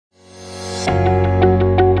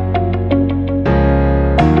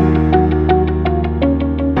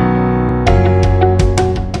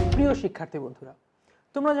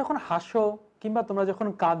তোমরা যখন হাসো কিংবা তোমরা যখন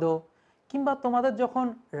কাঁদো কিংবা তোমাদের যখন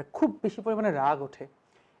খুব বেশি পরিমাণে রাগ ওঠে,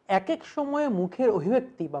 এক এক সময়ে মুখের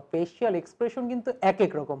অভিব্যক্তি বা ফেশিয়াল এক্সপ্রেশন কিন্তু এক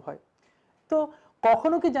এক রকম হয়। তো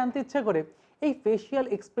কখনো কি জানতে ইচ্ছা করে এই ফেশিয়াল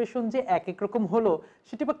এক্সপ্রেশন যে এক এক রকম হলো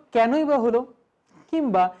সেটা বা কেনই বা হলো?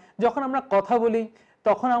 কিংবা যখন আমরা কথা বলি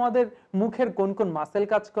তখন আমাদের মুখের কোন কোন মাসেল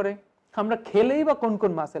কাজ করে, আমরা খেলেই বা কোন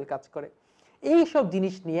কোন মাসেল কাজ করে, এই সব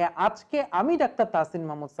জিনিস নিয়ে আজকে আমি ডাক্তার তাসিন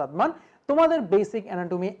মাহমুদ সাদমান, তোমাদের basic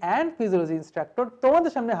anatomy and physiology instructor,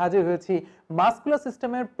 তোমাদের সামনে হাজির হয়েছি মাসকুলার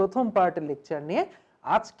সিস্টেমের প্রথম পার্টের লেকচার নিয়ে।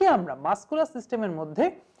 আজকে আমরা মাসকুলার সিস্টেমের মধ্যে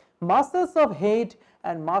muscles of head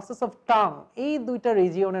and muscles of tongue, এই দুইটা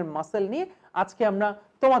রিজিয়নের মাসেল নিয়ে আজকে আমরা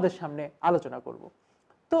তোমাদের সামনে আলোচনা করব।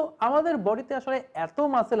 তো আমাদের বডিতে আসলে এত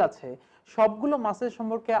মাসেল আছে, সবগুলো মাসেল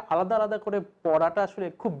সম্পর্কে আলাদা আলাদা করে পড়াটা আসলে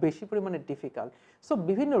খুব বেশি পরিমাণে ডিফিকাল্ট। সো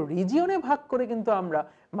বিভিন্ন রিজিয়নে ভাগ করে কিন্তু আমরা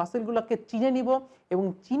মাসেলগুলোকে চিনে নিব এবং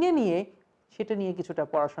চিনে নিয়ে সেটা নিয়ে কিছুটা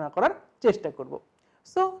পড়াশোনা করার চেষ্টা করব।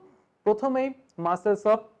 সো প্রথমেই muscles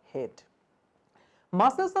of head.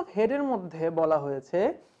 Muscles of হেডের মধ্যে বলা হয়েছে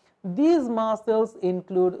these muscles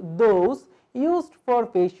include those used for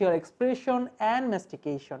facial expression and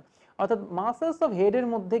mastication। অর্থাৎ মাসেলস অফ হেডের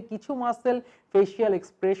মধ্যে কিছু মাসেল ফেশিয়াল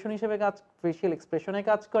এক্সপ্রেশন হিসেবে ফেশিয়াল এক্সপ্রেশনে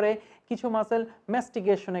কাজ করে, কিছু মাসেল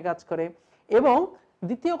ম্যাস্টিকেশনে কাজ করে, এবং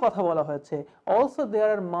দ্বিতীয় কথা বলা হয়েছে also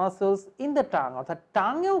there R muscles in the tongue, অর্থাৎ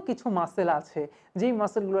টাঙেও কিছু মাসেল আছে যেই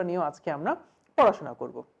মাসেলগুলো নিয়েও আজকে আমরা পড়াশোনা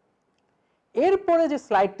করব। এরপরে যে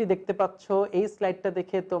স্লাইডটি দেখতে পাচ্ছ, এই স্লাইডটা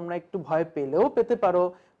দেখে তোমরা একটু ভয় পেলেও পেতে পারো,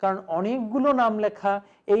 কারণ অনেকগুলো নাম লেখা,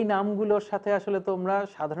 এই নামগুলোর সাথে আসলে তোমরা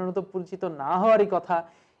সাধারণত পরিচিত না হওয়ারই কথা।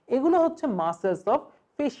 এগুলো হচ্ছে মাসেলস অফ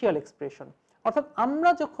ফেশিয়াল এক্সপ্রেশন। অর্থাৎ আমরা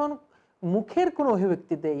যখন মুখের কোনো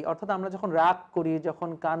অভিব্যক্তি দেই, অর্থাৎ আমরা যখন রাগ করি, যখন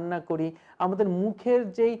কান্না করি, আমাদের মুখের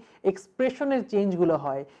যেই এক্সপ্রেশনের চেঞ্জগুলো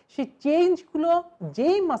হয়, সেই চেঞ্জগুলো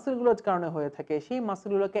যেই মাসেলগুলোর কারণে হয়ে থাকে, সেই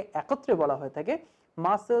মাসেলগুলোকে একত্রে বলা হয়ে থাকে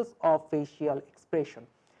মাসেলস অফ ফেশিয়াল এক্সপ্রেশন।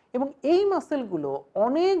 এবং এই মাসেলগুলো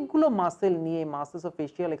অনেকগুলো মাসেল নিয়ে মাসেলস অফ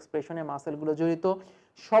ফেশিয়াল এক্সপ্রেশনে মাসেলগুলো জড়িত।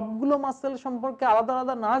 সবগুলো মাসেল সম্পর্কে আলাদা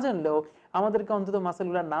আলাদা না জানলেও আমাদেরকে অন্তত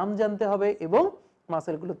মাসেলগুলোর নাম জানতে হবে এবং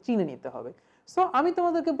মাসেলগুলো চিনে নিতে হবে। সো আমি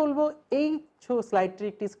তোমাদেরকে বলবো এই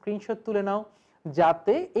স্লাইডটির একটি স্ক্রিনশট তুলে নাও,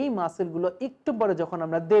 যাতে এই মাসেলগুলো একটু পরে যখন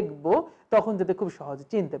আমরা দেখব তখন যাতে খুব সহজে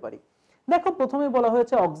চিনতে পারি। দেখো, প্রথমে বলা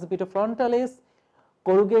হয়েছে অক্সিপিটো ফ্রন্টালিস,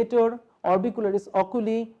 করুগেটর, অরবিকুলারিস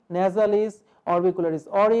অকুলি, নাসালিস, অরবিকুলারিস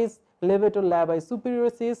অরিস, লেভেটর ল্যাবাই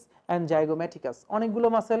সুপিরিয়রিস এন্ড জাইগোম্যাটিকাস। অনেকগুলো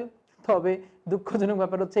মাসেল, তবে দুঃখজনক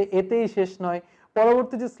ব্যাপার হচ্ছে এতেই শেষ নয়।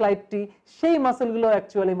 পরবর্তী যে স্লাইডটি, সেই মাসেলগুলো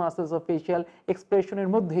অ্যাকচুয়ালি মাসেলস অফ ফেশিয়াল এক্সপ্রেশনের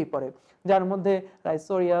মধ্যেই পড়ে, যার মধ্যে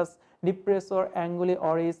রাইসোরিয়াস, ডিপ্রেসর অ্যাঙ্গুলি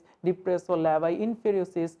অরিস, ডিপ্রেসর ল্যাবাই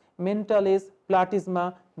ইনফেরিওসিস, মেন্টালিস, প্লাটিজমা,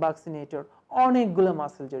 বাক্সিনেটর, অনেকগুলো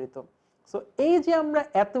মাসেল জড়িত। সো এই যে আমরা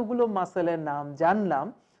এতগুলো মাসেলের নাম জানলাম,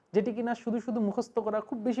 যেটি কিনা শুধু শুধু মুখস্থ করা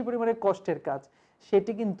খুব বেশি পরিমাণে কষ্টের কাজ,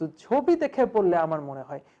 সেটি কিন্তু ছবি দেখে পড়লে আমার মনে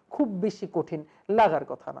হয় খুব বেশি কঠিন লাগার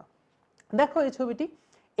কথা না। দেখো এই ছবিটি,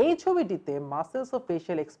 এই ছবিটিতে মাসেলস অফ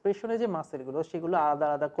ফেশিয়াল এক্সপ্রেশনে যে মাসেলগুলো, সেগুলো আলাদা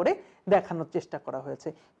আলাদা করে দেখানোর চেষ্টা করা হয়েছে।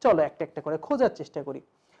 চলো একটা একটা করে খোঁজার চেষ্টা করি।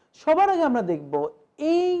 সবার আগে আমরা দেখব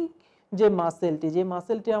এই যে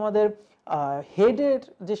মাসেলটি আমাদের হেডের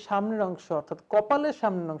যে সামনের অংশ, অর্থাৎ কপালের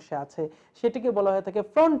সামনের অংশে আছে, সেটিকে বলা হয়ে থাকে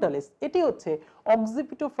ফ্রন্টালিস। এটি হচ্ছে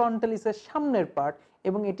অক্সিপিটো ফ্রন্টালিসের সামনের পার্ট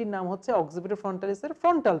এবং এটির নাম হচ্ছে অক্সিপিটো ফ্রন্টালিসের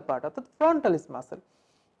ফ্রন্টাল পার্ট, অর্থাৎ ফ্রন্টালিস মাসেল।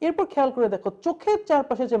 এরপর খেয়াল করে দেখো, চোখের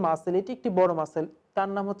চারপাশে যে মাসেল, এটি একটি বড় মাসেল, তার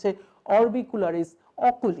নাম হচ্ছে অরবিকুলারিস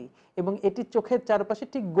অকুলি, এবং এটি চোখের চারপাশে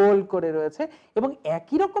ঠিক গোল করে রয়েছে। এবং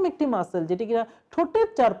একই রকম একটি মাসেল যেটি কিনা ঠোঁটের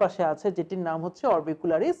চারপাশে আছে, যেটির নাম হচ্ছে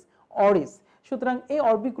অরবিকুলারিস অরিস। সুতরাং এই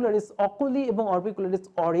অরবিকুলারিস অকুলি এবং অরবিকুলারিস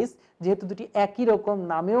অরিস যেহেতু দুটি একই রকম,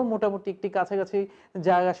 নামেও মোটামুটি একটি কাছাকাছি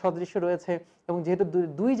জায়গা সদৃশ্য রয়েছে, এবং যেহেতু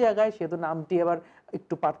দুই জায়গায়, সেহেতু নামটি আবার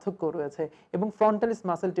একটু পার্থক্য রয়েছে, এবং ফ্রন্টালিস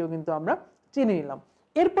মাসেলটিও কিন্তু আমরা চিনে নিলাম।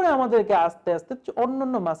 এরপরে আমাদেরকে আস্তে আস্তে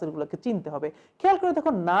অন্যান্য মাসেলগুলোকে চিনতে হবে। খেয়াল করে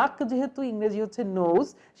দেখো, নাক যেহেতু ইংরেজি হচ্ছে নোজ,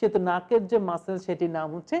 সেহেতু নাকের যে মাসেল সেটির নাম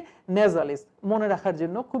হচ্ছে নেজালিস, মনে রাখার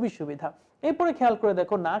জন্য খুবই সুবিধা। এরপরে খেয়াল করে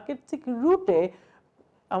দেখো, নাকের ঠিক রুটে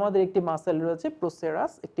আমাদের একটি মাসেল রয়েছে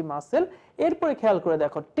প্রোসেরাস, একটি মাসেল। এরপরে খেয়াল করে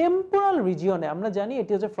দেখো, টেম্পোরাল রিজিয়নে, আমরা জানি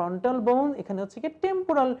এটি হচ্ছে ফ্রন্টাল বোন, এখানে হচ্ছে কি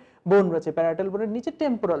টেম্পোরাল বোন রয়েছে, প্যারাটাল বোনের নিচে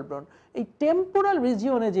টেম্পোরাল বোন। এই টেম্পোরাল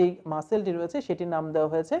রিজিয়নে যে মাসেলটি রয়েছে সেটির নাম দেওয়া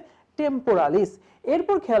হয়েছে টেম্পোরালিস।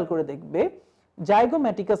 এরপর খেয়াল করে দেখবে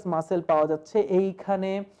জাইগোম্যাটিকাস মাসেল পাওয়া যাচ্ছে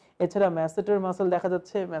এইখানে। এছাড়া ম্যাসেটার মাসেল দেখা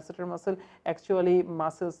যাচ্ছে। ম্যাসেটার muscle actually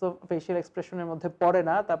muscles of facial এক্সপ্রেশনের মধ্যে পড়ে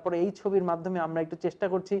না। তারপরে এই ছবির মাধ্যমে আমরা একটু চেষ্টা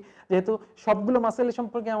করছি, যেহেতু সবগুলো মাসেল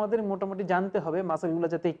সম্পর্কে আমাদের মোটামুটি জানতে হবে, মাসেলগুলো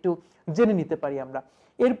যাতে একটু জেনে নিতে পারি আমরা।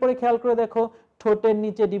 এরপরে খেয়াল করে দেখো, ঠোঁটের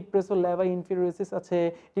নিচে ডিপ্রেসর ল্যাবাই ইনফেরিওরিস আছে,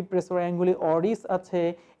 ডিপ্রেসর অ্যাঙ্গুলি অরিস আছে,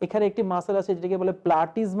 এখানে একটি মাসেল আছে যেটাকে বলে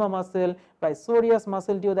প্লাটিজমা মাসেল, ট্রাইসোরিয়াস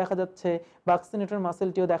মাসেলটিও দেখা যাচ্ছে, বাক্সিনেটর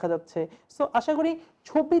মাসেলটিও দেখা যাচ্ছে। সো আশা করি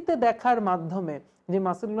ছবিতে দেখার মাধ্যমে যে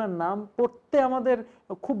মাসেলগুলোর নাম পড়তে আমাদের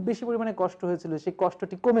খুব বেশি পরিমাণে কষ্ট হয়েছিল সেই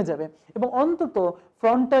কষ্টটি কমে যাবে, এবং অন্তত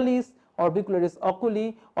ফ্রন্টালিস, অরবিকুলারিস অকুলি,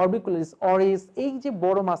 অরবিকুলারিস অরিস, এই যে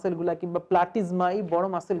বড় মাসেলগুলা কিংবা প্লাটিজমা, এই বড়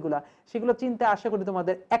মাসেলগুলা, সেগুলো চিনতে আশা করি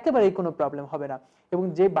তোমাদের একেবারেই কোনো প্রবলেম হবে না, এবং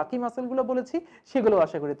যে বাকি মাসেলগুলো বলেছি সেগুলো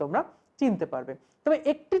আশা করি তোমরা চিনতে পারবে। তবে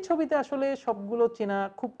একটি ছবিতে আসলে সবগুলো চেনা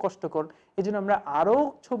খুব কষ্টকর, এই জন্য আমরা আরো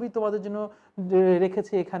ছবি তোমাদের জন্য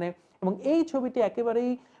রেখেছি এখানে, এবং এই ছবিটি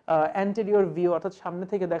একেবারেই অ্যান্টেরিয়র ভিউ অর্থাৎ সামনে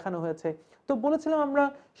থেকে দেখানো হয়েছে। তো বলেছিলাম আমরা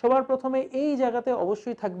সবার প্রথমে এই জায়গাতে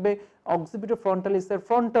অবশ্যই থাকবে অক্সিপিটর ফ্রন্টালিসের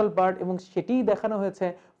ফ্রন্টাল পার্ট, এবং সেটিই দেখানো হয়েছে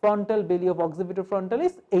ফ্রন্টাল বেলি অফ অক্সিপিটর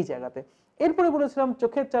ফ্রন্টালিস এই জায়গাতে। এরপরে বলেছিলাম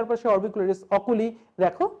চোখের চারপাশে অরবিকুলারিস অকুলি,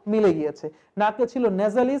 দেখো মিলে গিয়েছে। নাকে ছিল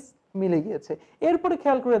নেজালিস, মিলে গিয়েছে। এরপরে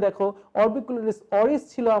খেয়াল করে দেখো অরবিকুলারিস অরিস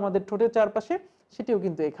ছিল আমাদের ঠোঁটের চারপাশে, সেটিও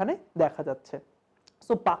কিন্তু এখানে দেখা যাচ্ছে।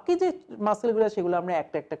 সো বাকি যে মাসেলগুলো সেগুলো আমরা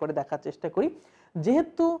একটা একটা করে দেখার চেষ্টা করি।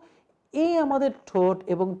 যেহেতু এই আমাদের ঠোঁট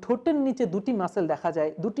এবং ঠোঁটের নিচে দুটি মাসেল দেখা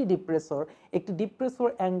যায়, দুটি ডিপ্রেসর, একটি ডিপ্রেসর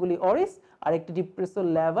অ্যাঙ্গুলি অরিস আর একটি ডিপ্রেসর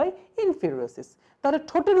ল্যাবাই ইনফেরিওরিস। তাহলে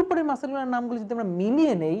ঠোঁটের উপরে মাসেলগুলোর নামগুলো যদি আমরা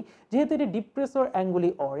মিলিয়ে নেই, যেহেতু এটি ডিপ্রেসর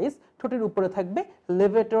অ্যাঙ্গুলি অরিস, ঠোঁটের উপরে থাকবে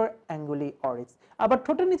লেভেটর অ্যাঙ্গুলি অরিস। আবার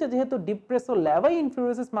ঠোঁটের নিচে যেহেতু ডিপ্রেসর ল্যাবাই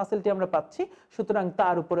ইনফেরিওরিস মাসেলটি আমরা পাচ্ছি, সুতরাং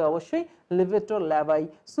তার উপরে অবশ্যই লেভেটর ল্যাবাই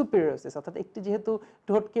সুপিরিয়রিস, অর্থাৎ একটি যেহেতু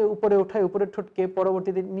ঠোঁটকে উপরে ওঠায়, উপরের ঠোঁটকে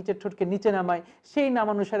পরবর্তীতে নিচের ঠোঁটকে নিচে নামায়, সেই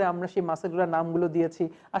নামানুসারে আমরা সেই মাসেলগুলোর নামগুলো দিয়েছি।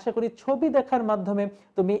 আশা করি ছবি দেখার মাধ্যমে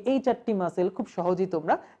তুমি এই চারটি মাসেল খুব সহজেই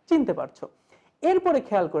তোমরা চিনতে পারছো। এরপরে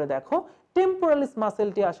খেয়াল করে দেখো টেম্পোরালিস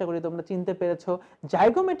মাসেলটি আশা করি তোমরা চিনতে পেরেছো।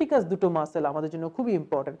 জাইগোমেটিকাস দুটো মাসেল আমাদের জন্য খুবই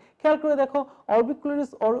ইম্পর্টেন্ট। খেয়াল করে দেখো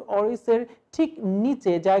অরবিকুলারিস অরিসের ঠিক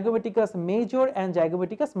নিচে zygomaticus major and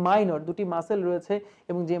zygomaticus minor দুটি মাসেল রয়েছে,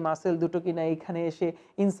 এবং যে মাসেল দুটো কিনা এখানে এসে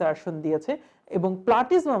ইনসারশন দিয়েছে, এবং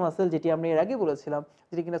প্লাটিজমা মাসেল যেটি আমরা এর আগে বলেছিলাম,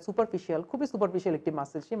 যেটি কিনা সুপারফিশিয়াল, খুবই সুপারফিশিয়াল একটি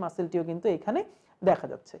মাসেল, সেই মাসেলটিও কিন্তু এখানে দেখা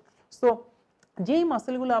যাচ্ছে। সো যেই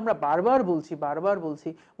মাসেলগুলো আমরা বারবার বলছি,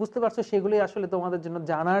 বুঝতে পারছো সেগুলি আসলে তোমাদের জন্য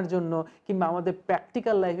জানার জন্য কিংবা আমাদের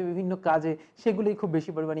প্র্যাকটিক্যাল লাইফে বিভিন্ন কাজে সেগুলোই খুব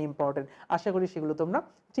বেশি পরিমাণে ইম্পর্টেন্ট। আশা করি সেগুলো তোমরা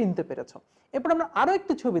চিনতে পেরেছো। এরপর আমরা আরো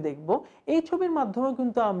একটি ছবি দেখব। এই ছবির মাধ্যমেও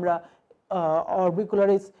কিন্তু আমরা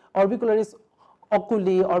অরবিকুলারিস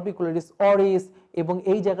অকুলি, অরবিকুলারিস অরিস, এবং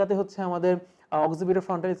এই জায়গাতে হচ্ছে আমাদের অক্সিপিটর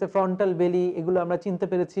ফ্রন্টালিসের ফ্রন্টাল বেলি, এগুলো আমরা চিনতে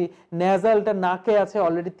পেরেছি। নেজালটা নাকে আছে,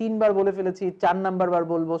 অলরেডি 3 বার বলে ফেলেছি, 4 নাম্বার বার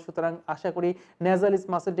বলবো, সুতরাং আশা করি নেজালিস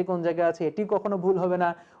মাসেলটি কোন জায়গায় আছে এটি কখনো ভুল হবে না।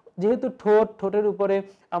 যেহেতু ঠোঁটের উপরে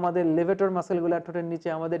আমাদের লেভেটর মাসেলগুলো, ঠোঁটের নিচে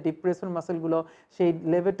আমাদের ডিপ্রেসর মাসেলগুলো, সেই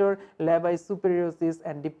লেভেটর ল্যাবাই সুপিরিয়রিস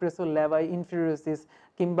এন্ড ডিপ্রেসর ল্যাবাই ইনফেরিওরিস,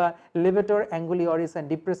 কিংবা লেভেটর অ্যাঙ্গুলি অরিস এন্ড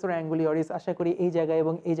ডিপ্রেসর অ্যাঙ্গুলি অরিস, আশা করি এই জায়গায়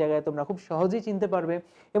এবং এই জায়গায় তোমরা খুব সহজেই চিনতে পারবে।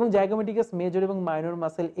 এবং জাইগোমেটিকাস মেজর এবং মাইনর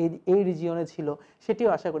মাসেল এই রিজিয়নে ছিল, সেটিও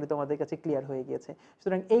আশা করি তোমাদের কাছে ক্লিয়ার হয়ে গিয়েছে।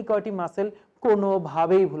 সুতরাং এই কয়টি মাসেল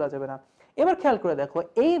কোনোভাবেই ভোলা যাবে না। এবার খেয়াল করে দেখো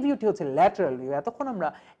এই ভিউটি হচ্ছে ল্যাটারাল ভিউ। এতক্ষণ আমরা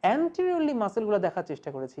অ্যান্টেরিয়রলি মাসেলগুলো দেখার চেষ্টা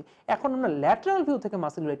করেছি, এখন আমরা ল্যাটারাল ভিউ থেকে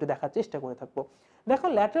মাসেলগুলো একটু দেখার চেষ্টা করে থাকবো। দেখো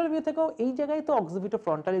ল্যাটারাল ভিউ থেকেও এই জায়গায় তো অক্সিপিটর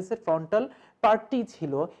ফ্রন্টালিসের ফ্রন্টাল পার্টটি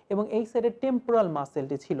ছিল এবং এই সাইডে টেম্পোরাল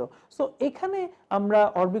মাসেলটি ছিল। সো এখানে আমরা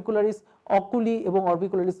অরবিকুলারিস অকুলি এবং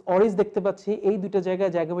অরবিকুলারিস অরিস দেখতে পাচ্ছি। এই দুটো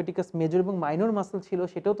জায়গায় জাইগোমেটিকাস মেজর এবং মাইনর মাসেল ছিল,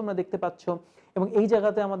 সেটাও তোমরা দেখতে পাচ্ছ। এবং এই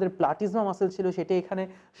জায়গাতে আমাদের প্লাটিজমা মাসেল ছিল, সেটা এখানে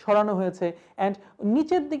সরানো হয়েছে। অ্যান্ড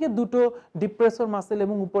নিচের দিকে দুটো ডিপ্রেসর মাসেল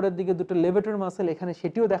এবং উপরের দিকে দুটো লেভেটর মাসেল, এখানে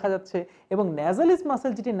সেটিও দেখা যাচ্ছে। এবং ন্যাজালিস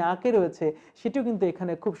মাসেল যেটি নাকে রয়েছে, সেটিও কিন্তু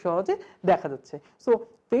এখানে খুব সহজে দেখা যাচ্ছে। সো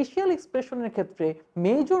ফেশিয়াল এক্সপ্রেশনের ক্ষেত্রে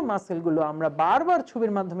মেজর মাসেলগুলো আমরা বারবার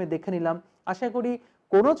ছবির মাধ্যমে দেখে নিলাম। আশা করি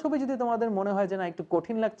কোনো ছবি যদি তোমাদের মনে হয় যে না একটু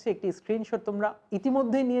কঠিন লাগছে, একটি স্ক্রিনশট তোমরা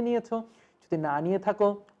ইতিমধ্যেই নিয়ে নিয়েছো। যদি না নিয়ে থাকো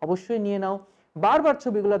অবশ্যই নিয়ে নাও, বারবার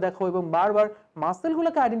ছবিগুলো দেখো এবং বারবার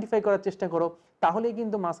মাসেলগুলোকে আইডেন্টিফাই করার চেষ্টা করো, তাহলেই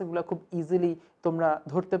কিন্তু মাসেলগুলো খুব ইজিলি তোমরা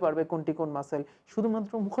ধরতে পারবে কোনটি কোন মাসেল।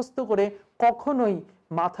 শুধুমাত্র মুখস্থ করে কখনোই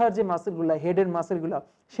মাথার যে মাসেলগুলো, হেডের মাসেলগুলো,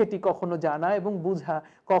 সেটি কখনো জানা এবং বোঝা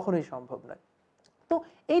কখনোই সম্ভব নয়। তো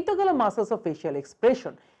এই তো গেল মাসেলস অফ ফেশিয়াল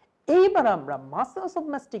এক্সপ্রেশন। এইবার আমরা মাসেলস অফ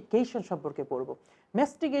ম্যাস্টিকেশন সম্পর্কে পড়ব।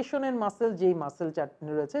 ম্যাস্টিকেশনের মাসেল যেই মাসেল চারটি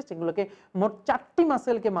রয়েছে, সেগুলোকে মোট 4টি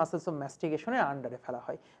মাসেলকে মাসেলস অফ ম্যাস্টিকেশনের আন্ডারে ফেলা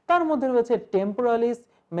হয়। তার মধ্যে রয়েছে টেম্পোরালিস,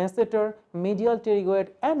 মেসেটর, medial pterygoid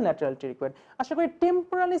and lateral pterygoid. আশা করি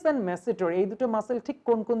টেম্পোরালিস এন্ড মেসেটর এই দুটো মাসেল ঠিক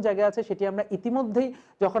কোন কোন জায়গায় আছে সেটি আমরা ইতিমধ্যেই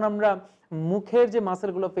যখন আমরা মুখের যে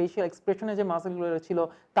মাসেলগুলো ফেশিয়াল এক্সপ্রেশনের যে মাসেলগুলো ছিল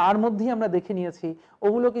তার মধ্যেই আমরা দেখে নিয়েছি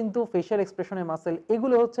ওগুলো কিন্তু ফেশিয়াল এক্সপ্রেশনের মাসেল,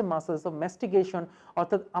 এগুলো হচ্ছে মাসেলস অফ ম্যাস্টিকেশন,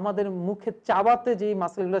 অর্থাৎ আমাদের মুখে চাবাতে যেই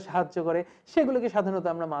মাসেলগুলো সাহায্য করে সেগুলোকে সাধারণত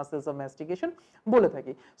আমরা মাসেলস অফ ম্যাস্টিকেশন বলে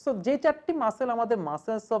থাকি। সো যে চারটি মাসেল আমাদের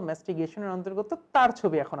মাসেলস অফ ম্যাস্টিকেশনের অন্তর্গত তার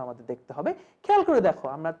ছবি এখন আমাদের দেখতে হবে। খেয়াল করে দেখো,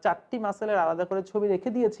 আমরা চারটি মাসেলের আলাদা করে ছবি রেখে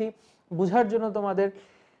দিয়েছি বোঝার জন্য তোমাদের।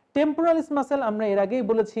 টেম্পোরালিস মাসেল আমরা এর আগেই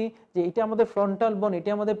বলেছি যে এটা আমাদের ফ্রন্টাল বোন, এটি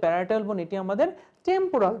আমাদের প্যারাটাল বোন, এটি আমাদের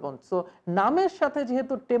টেম্পোরাল বোন। সো নামের সাথে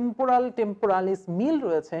যেহেতু টেম্পোরাল টেম্পোরালিস মিল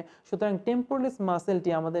রয়েছে, সুতরাং টেম্পোরালিস মাসেলটি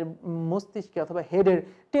আমাদের মস্তিষ্কে অথবা হেডের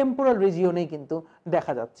টেম্পোরাল রিজিয়নেই কিন্তু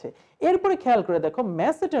দেখা যাচ্ছে। এরপরে খেয়াল করে দেখো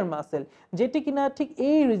ম্যাসেটার মাসেল, যেটি কিনা ঠিক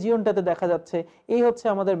এই রিজিয়নটাতে দেখা যাচ্ছে, এই হচ্ছে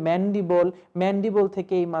আমাদের ম্যান্ডিবল। ম্যান্ডিবল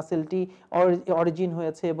থেকে এই মাসেলটি অরিজিন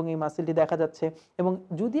হয়েছে এবং এই মাসেলটি দেখা যাচ্ছে। এবং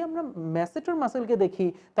যদি আমরা ম্যাসেটার মাসেলকে দেখি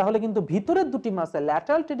তাহলে কিন্তু ভিতরের দুটি মাসেল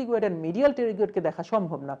ল্যাটারাল টেরিগুয়েড আর মিডিয়াল টেরিগুয়েডকে দেখা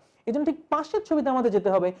সম্ভব না। এজন্য ঠিক পাশের ছবিতে আমাদের যেতে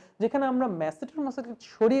হবে, যেখানে আমরা ম্যাসেটার মাসেলকে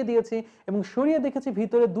সরিয়ে দিয়েছি এবং সরিয়ে দেখেছি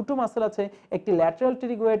ভিতরে দুটো মাসেল আছে, একটি ল্যাটারাল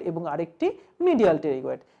টেরিগুয়েড এবং আরেকটি মিডিয়াল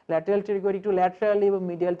টেরিগুয়েড। ল্যাটারাল টেরিগুয়েড একটু ল্যাটারালি এবং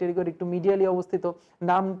মিডিয়াল টেরিগুয়েড একটু মিডিয়ালি অবস্থিত,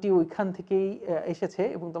 নামটি ওইখান থেকেই এসেছে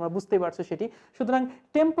এবং তোমরা বুঝতেই পারছো সেটি। সুতরাং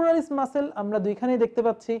টেম্পোরালিস মাসেল আমরা দুইখানেই দেখতে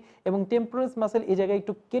পাচ্ছি এবং টেম্পোরালিস মাসেল এই জায়গায়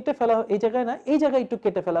একটু কেটে ফেলা, এই জায়গায় না, এই জায়গায় একটু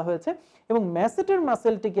কেটে ফেলা হয়েছে। এবং ম্যাসেটার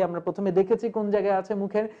মাসেলটিকে আমরা প্রথমে দেখেছি কোন জায়গায় আছে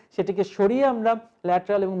মুখের, সেটিকে সরিয়ে আমরা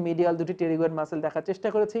ল্যাটারাল এবং মিডিয়াল দুটি টেরিগুয়েড মাসেল দেখার চেষ্টা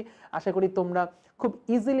করেছি। আশা করি তোমরা খুব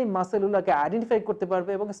ইজিলি মাসেলগুলোকে আইডেন্টিফাই করতে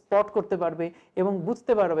পারবে এবং স্পট করতে পারবে এবং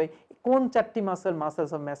বুঝতে পারবে কোন চারটি মাসেল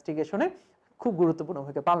মাসেলস অফ ম্যাস্টিকেশনে খুব গুরুত্বপূর্ণ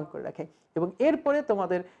ভূমিকা পালন করে রাখে। এবং এরপরে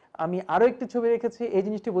তোমাদের আমি আরো একটি ছবি রেখেছি এই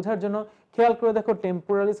জিনিসটি বোঝার জন্য। খেয়াল করে দেখো,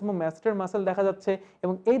 টেম্পোরালিস এবং ম্যাসেটার মাসেল দেখা যাচ্ছে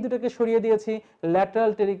এবং এই দুটোকে সরিয়ে দিয়েছি।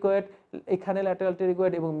 ল্যাটারাল টেরিগুয়েড, এখানে ল্যাটারাল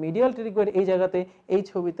টেরিগুয়েড এবং মিডিয়াল টেরিগুয়েড এই জায়গাতে, এই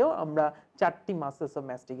ছবিতেও আমরা চারটি মাসেলস অফ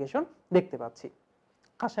ম্যাস্টিকেশন দেখতে পাচ্ছি।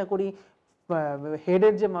 আশা করি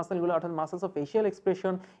হেডের যে মাসেলগুলো অর্থাৎ মাসেলস অফ ফেশিয়াল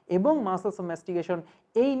এক্সপ্রেশন এবং মাসেলস অফ ম্যাস্টিকেশন,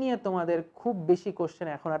 এই নিয়ে তোমাদের খুব বেশি কোশ্চেন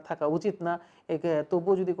এখন আর থাকা উচিত না।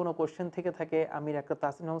 তবুও যদি কোনো কোশ্চেন থেকে থাকে, আমি একটা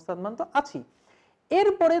তাসনিম মোহাম্মদ সাদমান তো আছি।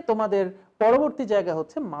 এরপরে তোমাদের পরবর্তী জায়গা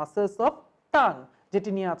হচ্ছে মাসেলস অফ টাং, যেটি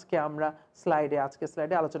নিয়ে আজকে আমরা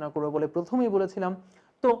স্লাইডে আলোচনা করব বলে প্রথমেই বলেছিলাম।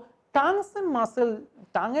 তো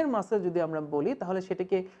টাঙের মাসেল যদি আমরা বলি তাহলে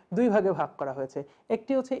সেটাকে দুই ভাগে ভাগ করা হয়েছে।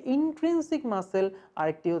 একটি হচ্ছে ইন্ট্রিনসিক মাসেল আর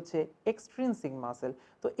একটি হচ্ছে এক্সট্রিনসিক মাসেল।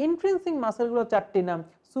 তো ইন্ট্রিনসিক মাসেলগুলো চারটি নাম: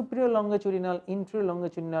 superior longitudinal, inferior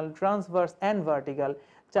longitudinal, transverse and vertical.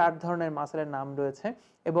 চার ধরনের মাসেলের নাম রয়েছে।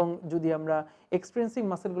 এবং যদি আমরা এক্সট্রিনসিক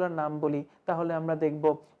মাসেলগুলোর নাম বলি তাহলে আমরা দেখব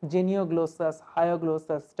জেনিওগ্লোসাস,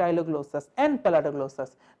 হায়োগ্লোসাস, স্টাইলোগ্লোসাস এন্ড প্যালাটোগ্লোসাস,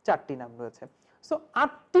 চারটি নাম রয়েছে। সো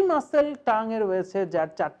 8টি মাসেল টাং এ রয়েছে, যার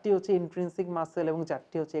 4টি হচ্ছে ইন্ট্রিনসিক মাসেল এবং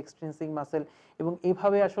 4টি হচ্ছে এক্সট্রিনসিক মাসেল। এবং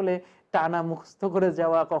এইভাবে আসলে টানা মুখস্থ করে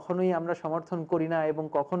যাওয়া কখনোই আমরা সমর্থন করি না এবং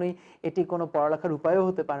কখনোই এটি কোনো পড়ালেখার উপায়ও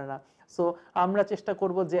হতে পারে না। সো আমরা চেষ্টা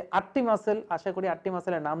করব যে 8টি মাসেল, আশা করি 8টি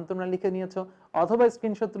মাসেলের নাম তোমরা লিখে নিয়েছো অথবা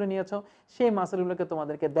স্ক্রিনশট তুলে নিয়েছো, সেই মাসেলগুলোকে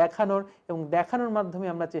তোমাদেরকে দেখানোর এবং দেখানোর মাধ্যমে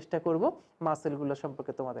আমরা চেষ্টা করব মাসেলগুলো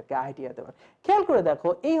সম্পর্কে তোমাদেরকে আইডিয়া দেওয়ার। খেয়াল করে দেখো,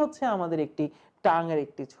 এই হচ্ছে আমাদের একটি টাঙের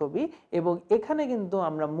একটি ছবি এবং এখানে কিন্তু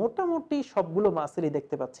আমরা মোটামুটি সবগুলো মাসেলই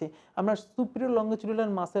দেখতে পাচ্ছি। আমরা সুপিরিয়র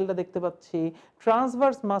লঙ্গিচুডিনাল মাসেলটা দেখতে পাচ্ছি,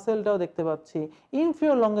 ট্রান্সভার্স মাসেলটাও দেখতে পাচ্ছি,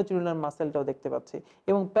 ইনফিরিয়র লঙ্গিচুডিনাল মাসেলটাও দেখতে পাচ্ছি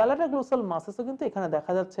এবং প্যালাটোগ্লোসাল মাসেলসও কিন্তু এখানে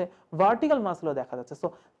দেখা যাচ্ছে, ভার্টিক্যাল মাসেলও দেখা যাচ্ছে। সো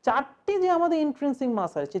চারটি যে আমাদের ইন্ট্রিনসিক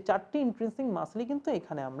মাসেল, সেই চারটি ইন্ট্রিনসিক মাসেলই কিন্তু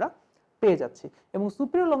এখানে আমরা পেয়ে যাচ্ছি। এবং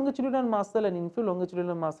সুপিরিয়র লঙ্গিচুডিনাল মাসেল আর ইনফিরিয়র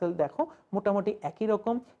লঙ্গিচুডিনাল মাসেল দেখো মোটামুটি একই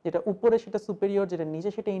রকম, যেটা উপরে সেটা সুপিরিয়র, যেটা নিচে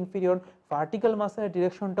সেটা ইনফিরিয়র। ভার্টিক্যাল মাসেলের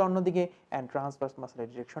ডিরেকশনটা অন্যদিকে এন্ড ট্রান্সভার্স মাসেলের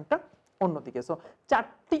ডিরেকশনটা অন্যদিকে। সো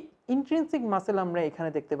চারটি ইন্ট্রিনসিক মাসেল আমরা এখানে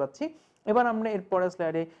দেখতে পাচ্ছি। এবার আমরা এর পরের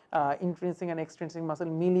স্লাইডে ইন্ট্রিনসিক এন্ড এক্সট্রিনসিক মাসেল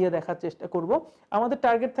মিলিয়ে দেখার চেষ্টা করব। আমাদের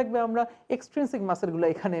টার্গেট থাকবে আমরা এক্সট্রিনসিক মাসেলগুলো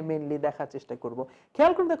এখানে মেইনলি দেখার চেষ্টা করব।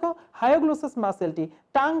 খেয়াল করে দেখো, হায়োগ্লোসাস মাসেলটি,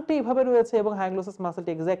 টাংটি এইভাবে রয়েছে এবং হায়োগ্লোসাস মাসেলটি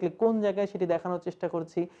এক্স্যাক্টলি কোন জায়গায় সেটি দেখানোর চেষ্টা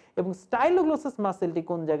করছি এবং স্টাইলোগ্লোসাস মাসেলটি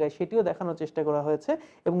কোন জায়গায় সেটিও দেখানোর চেষ্টা করা হয়েছে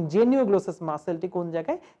এবং জেনিওগ্লোসাস মাসেলটি কোন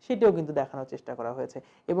জায়গায় সেটিও কিন্তু দেখানোর চেষ্টা করা হয়েছে।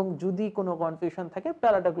 এবং যদি কোনো কনফিউশন থাকে,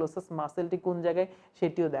 প্যালাটোগ্লোসাস মাসেলটি কোন জায়গায়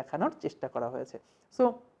সেটিও দেখানোর চেষ্টা করা হয়েছে। সো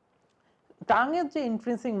টাঙের যে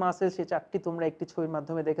ইন্ট্রিনসিক মাসেল সেই চারটি তোমরা একটি ছবির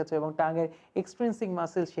মাধ্যমে দেখেছো এবং টাঙের এক্সট্রিনসিক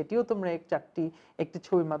মাসেল সেটিও তোমরা একটি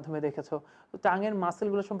ছবির মাধ্যমে দেখেছো। তো টাঙের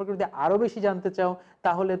মাসেলগুলো সম্পর্কে যদি আরো বেশি জানতে চাও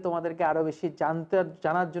তাহলে তোমাদেরকে আরো বেশি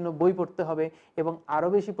জানার জন্য বই পড়তে হবে এবং আরো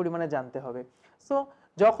বেশি পরিমাণে জানতে হবে। সো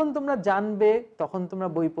যখন তোমরা জানবে তখন তোমরা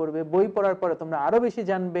বই পড়বে, বই পড়ার পরে তোমরা আরো বেশি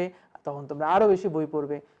জানবে, তখন তোমরা আরো বেশি বই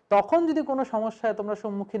পড়বে। তখন যদি কোনো সমস্যায় তোমরা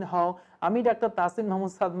সম্মুখীন হও, আমি ডাক্তার তাসিন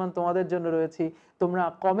মাহমুদ সাদমান তোমাদের জন্য রয়েছি। তোমরা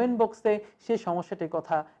কমেন্ট বক্সে সেই সমস্যাটির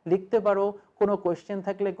কথা লিখতে পারো। কোনো কোয়েশ্চেন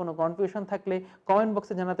থাকলে, কোনো কনফিউশন থাকলে কমেন্ট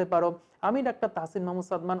বক্সে জানাতে পারো। আমি ডাক্তার তাসিন মাহমুদ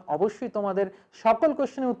সাদমান অবশ্যই তোমাদের সকল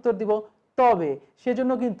কোয়েশ্চেনের উত্তর দিব। তবে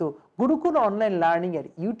সেজন্য কিন্তু গুরুকুল অনলাইন লার্নিং এর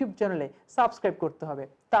ইউটিউব চ্যানেলে সাবস্ক্রাইব করতে হবে,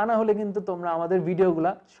 তা না হলে কিন্তু তোমরা আমাদের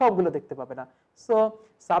ভিডিওগুলো সবগুলো দেখতে পাবে না। সো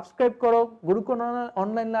সাবস্ক্রাইব করো গুরুকুল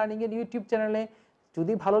অনলাইন লার্নিং এর ইউটিউব চ্যানেলে।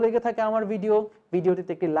 যদি ভালো লেগে থাকে আমার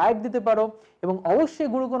ভিডিওটিতে একটি লাইক দিতে পারো এবং অবশ্যই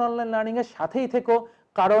গুরুকুল অনলাইন লার্নিং এর সাথেই থেকো,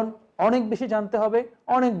 কারণ অনেক বেশি জানতে হবে,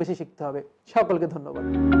 অনেক বেশি শিখতে হবে। সকলকে ধন্যবাদ।